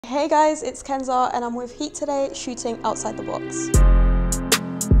Hey guys, it's Kenza and I'm with Heat today shooting Outside the Box.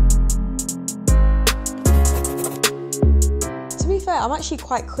 To be fair, I'm actually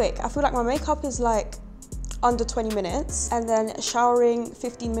quite quick. I feel like my makeup is like under 20 minutes and then showering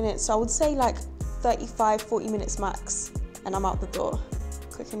 15 minutes. So I would say like 35-40 minutes max and I'm out the door.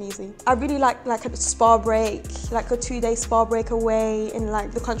 Quick and easy. I really like a spa break, like a 2-day spa break away in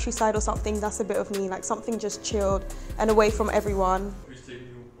like the countryside or something. That's a bit of me, like something just chilled and away from everyone.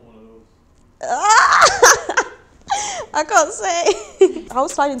 I can't say. I will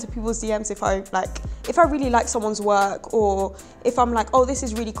slide into people's DMs if I really like someone's work, or if I'm like, oh, this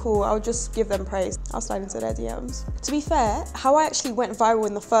is really cool, I'll just give them praise. I'll slide into their DMs. To be fair, how I actually went viral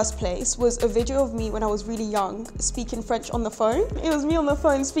in the first place was a video of me when I was really young speaking French on the phone. It was me on the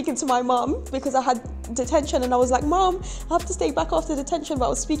phone speaking to my mum because I had detention and I was like, Mum, I have to stay back after detention, but I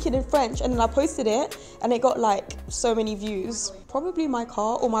was speaking in French, and then I posted it and it got like so many views. Probably my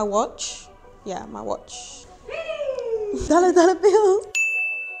car or my watch. Yeah, my watch. Dollar bill.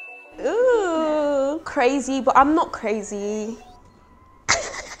 Ooh, crazy, but I'm not crazy.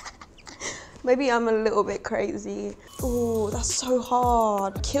 Maybe I'm a little bit crazy. Ooh, that's so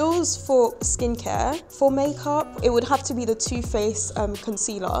hard. Kills for skincare. For makeup, it would have to be the Too Faced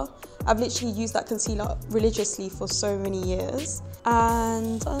concealer. I've literally used that concealer religiously for so many years.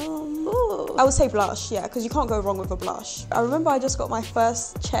 And I would say blush, yeah, because you can't go wrong with a blush. I remember I just got my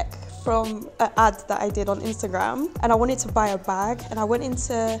first check from an ad that I did on Instagram, and I wanted to buy a bag, and I went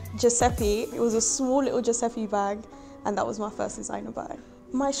into Giuseppe. It was a small little Giuseppe bag, and that was my first designer bag.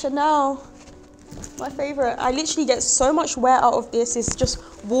 My Chanel, my favorite. I literally get so much wear out of this. It's just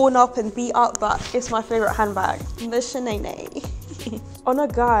worn up and beat up, but it's my favorite handbag. The Chanel. On a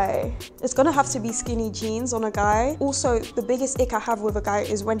guy, it's gonna have to be skinny jeans on a guy. Also, the biggest ick I have with a guy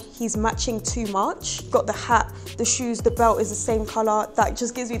is when he's matching too much. Got the hat, the shoes, the belt is the same color. That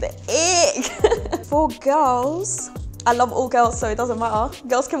just gives me the ick. For girls, I love all girls, so it doesn't matter.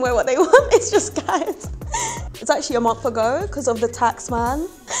 Girls can wear what they want, it's just guys. It's actually a month ago because of the tax man.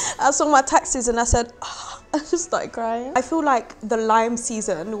 I saw my taxes and I said, oh, I just started crying. I feel like the lime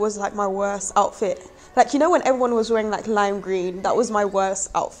season was like my worst outfit. Like, you know when everyone was wearing like lime green, that was my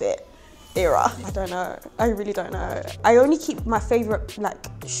worst outfit era. I don't know, I really don't know. I only keep my favorite like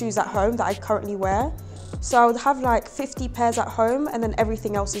shoes at home that I currently wear. So I would have like 50 pairs at home and then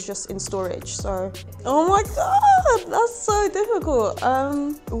everything else is just in storage, so. Oh my God, that's so difficult.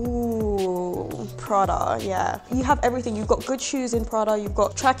 Ooh, Prada, yeah. You have everything, you've got good shoes in Prada, you've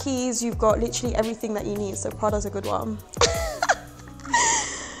got trackies, you've got literally everything that you need, so Prada's a good one.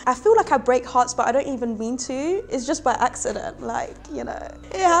 I feel like I break hearts, but I don't even mean to. It's just by accident, like, you know,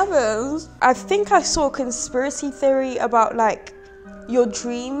 it happens. I think I saw a conspiracy theory about like your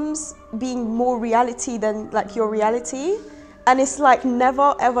dreams being more reality than like your reality. And it's like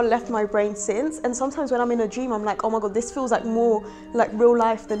never ever left my brain since. And sometimes when I'm in a dream, I'm like, oh my God, this feels like more like real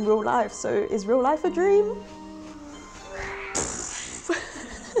life than real life. So is real life a dream?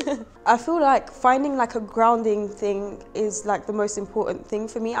 I feel like finding like a grounding thing is like the most important thing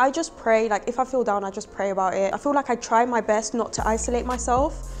for me. I just pray, like if I feel down, I just pray about it. I feel like I try my best not to isolate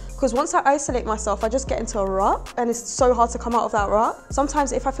myself, because once I isolate myself, I just get into a rut and it's so hard to come out of that rut.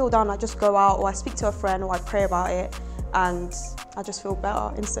 Sometimes if I feel down, I just go out or I speak to a friend or I pray about it and I just feel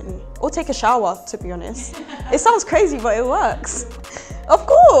better instantly. Or take a shower, to be honest. It sounds crazy, but it works. Of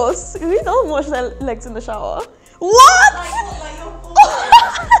course, who don't wash their legs in the shower? What?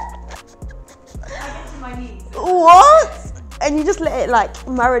 What? And you just let it like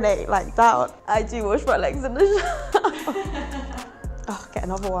marinate like that. I do wash my legs in the shower. Oh, get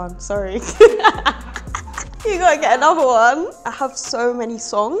another one, sorry. You gotta get another one. I have so many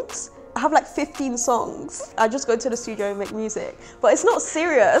songs. I have like 15 songs. I just go to the studio and make music. But it's not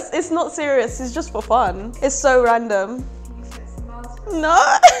serious, it's not serious, it's just for fun. It's so random. No.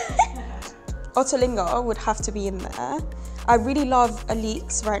 Ottolenghi would have to be in there. I really love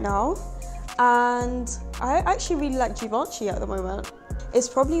Alix right now. And I actually really like Givenchy at the moment. It's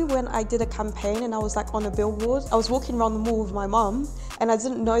probably when I did a campaign and I was like on a billboard. I was walking around the mall with my mum and I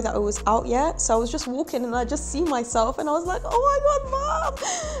didn't know that it was out yet. So I was just walking and I just see myself and I was like, oh my God, Mom.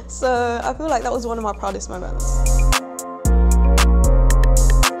 So I feel like that was one of my proudest moments.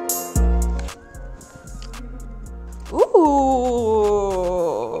 Ooh,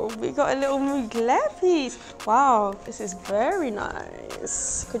 we got a little mugler piece. Wow, this is very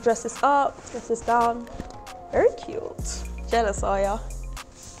nice. Could dress this up, dress this down. Very cute. Jealous, are ya?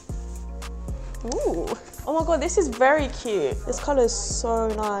 Ooh. Oh my God, this is very cute. This color is so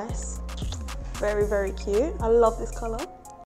nice. Very, very cute. I love this color.